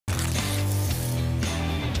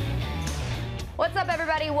What's up,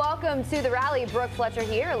 everybody? Welcome to the rally. Brooke Fletcher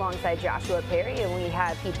here alongside Joshua Perry, and we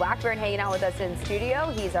have Pete Blackburn hanging out with us in studio.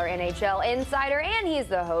 He's our NHL insider, and he's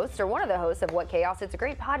the host, or one of the hosts, of What Chaos. It's a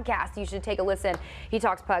great podcast. You should take a listen. He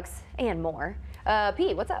talks pucks and more.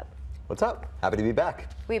 Pete, what's up? What's up? Happy to be back.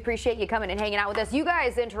 We appreciate you coming and hanging out with us. You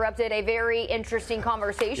guys interrupted a very interesting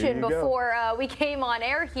conversation before we came on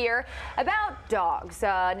air here about dogs.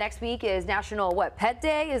 Next week is National Pet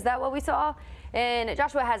Day? Is that what we saw? And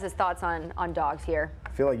Joshua has his thoughts on dogs here. I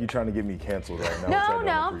feel like you're trying to get me canceled right now.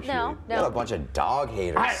 No. You're a bunch of dog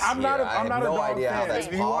haters. I'm not a dog fan.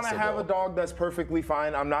 If you want to have a dog, that's perfectly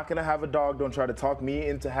fine. I'm not going to have a dog. Don't try to talk me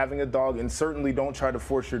into having a dog, and certainly don't try to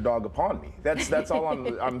force your dog upon me. That's all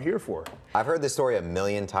I'm here for. I've heard this story a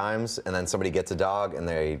million times, and then somebody gets a dog and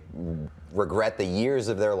they regret the years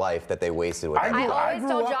of their life that they wasted with it. I always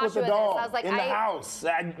told Joshua with a this. dog I was like, in the house.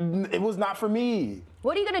 It was not for me.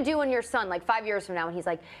 What are you going to do when your son, like 5 years from now, and he's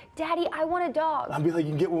like, Daddy, I want a dog? I'll be like,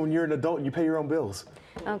 you can get one when you're an adult and you pay your own bills.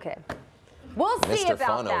 Okay. We'll see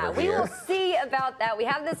about that. We will see about that. We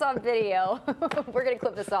have this on video. We're going to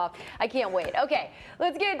clip this off. I can't wait. Okay,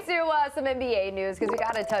 let's get to some NBA news because we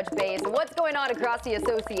got to touch base. What's going on across the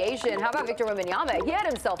association? How about Victor Wembanyama? He had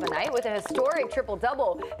himself a night with a historic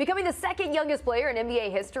triple-double, becoming the second youngest player in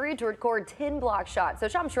NBA history to record 10 block shots. So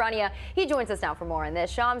Shams Charania, he joins us now for more on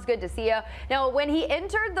this. Shams, good to see you. Now, when he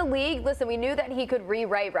entered the league, listen, we knew that he could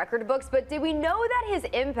rewrite record books, but did we know that his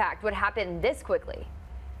impact would happen this quickly?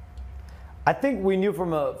 I think we knew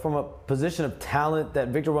from a position of talent that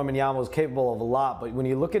Victor Wembanyama was capable of a lot, but when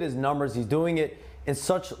you look at his numbers, he's doing it in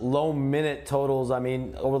such low minute totals. I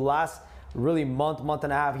mean, over the last really month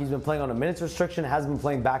and a half, he's been playing on a minutes restriction, hasn't been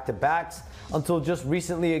playing back-to-backs until just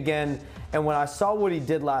recently again. And when I saw what he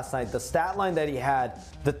did last night, the stat line that he had,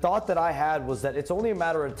 the thought that I had was that it's only a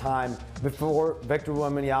matter of time before Victor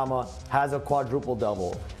Wembanyama has a quadruple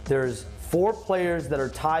double. There's 4 players that are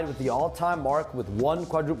tied with the all-time mark with 1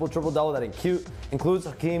 quadruple triple-double that includes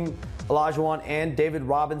Hakeem, Olajuwon, and David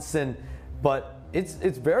Robinson. But it's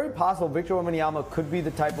very possible Victor Wembanyama could be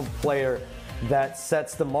the type of player that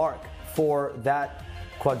sets the mark for that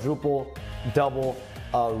quadruple-double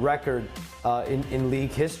record in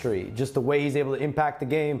league history. Just the way he's able to impact the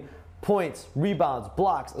game, points, rebounds,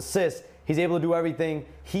 blocks, assists. He's able to do everything.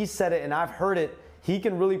 He said it, and I've heard it. He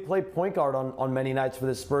can really play point guard on many nights for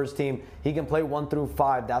this Spurs team. He can play 1 through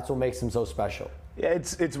 5. That's what makes him so special. Yeah,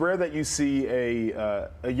 it's rare that you see a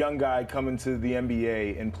young guy come into the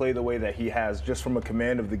NBA and play the way that he has, just from a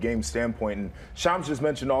command of the game standpoint. And Shams just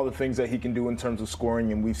mentioned all the things that he can do in terms of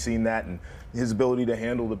scoring, and we've seen that, and his ability to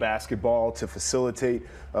handle the basketball, to facilitate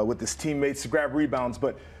with his teammates, to grab rebounds.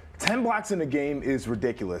 But 10 blocks in a game is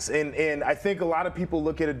ridiculous. And I think a lot of people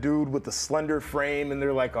look at a dude with a slender frame and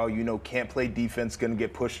they're like, oh, can't play defense, going to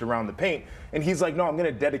get pushed around the paint. And he's like, no, I'm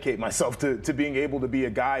going to dedicate myself to being able to be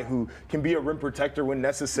a guy who can be a rim protector when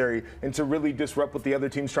necessary and to really disrupt what the other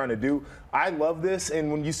team's trying to do. I love this.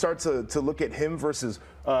 And when you start to look at him versus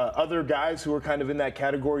other guys who are kind of in that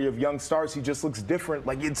category of young stars, he just looks different.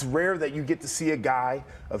 Like, it's rare that you get to see a guy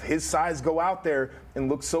of his size go out there and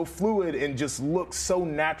look so fluid and just look so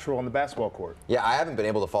natural on the basketball court. Yeah, I haven't been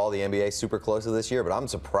able to follow the NBA super closely this year, but I'm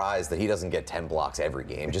surprised that he doesn't get 10 blocks every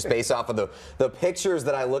game, just based off of the pictures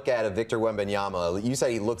that I look at of Victor Wembanyama. You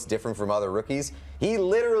said he looks different from other rookies. He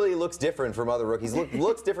literally looks different from other rookies.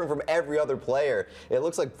 Looks different from every other player. It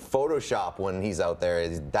looks like Photoshop when he's out there.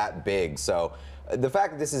 He's that big. So the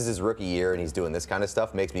fact that this is his rookie year and he's doing this kind of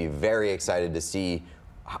stuff makes me very excited to see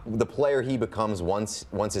the player he becomes once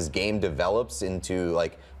his game develops into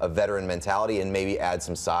like a veteran mentality and maybe add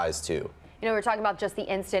some size too. We're talking about just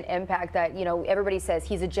the instant impact that, everybody says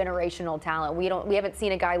he's a generational talent. We haven't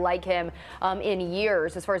seen a guy like him in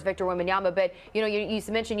years as far as Victor Wembanyama. But, you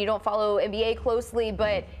mentioned you don't follow NBA closely,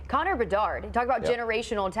 but Connor Bedard, talk about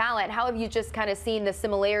generational talent. How have you just kind of seen the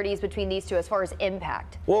similarities between these two as far as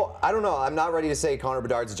impact? Well, I don't know. I'm not ready to say Connor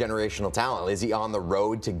Bedard's a generational talent. Is he on the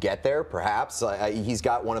road to get there? Perhaps. He's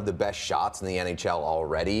got one of the best shots in the NHL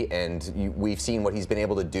already, and we've seen what he's been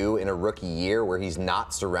able to do in a rookie year where he's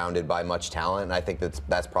not surrounded by much talent, and I think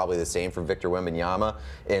that's probably the same for Victor Wembanyama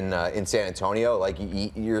in San Antonio. Like,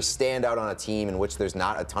 you're a standout on a team in which there's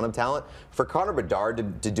not a ton of talent. For Connor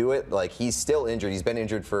Bedard to do it, like, he's still injured. He's been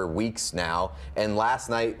injured for weeks now, and last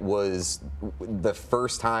night was the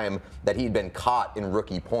first time that he'd been caught in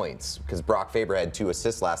rookie points because Brock Faber had 2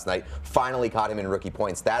 assists last night. Finally caught him in rookie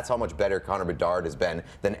points. That's how much better Connor Bedard has been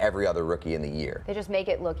than every other rookie in the year. They just make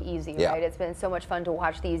it look easy, right? It's been so much fun to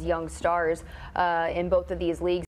watch these young stars in both of these leagues.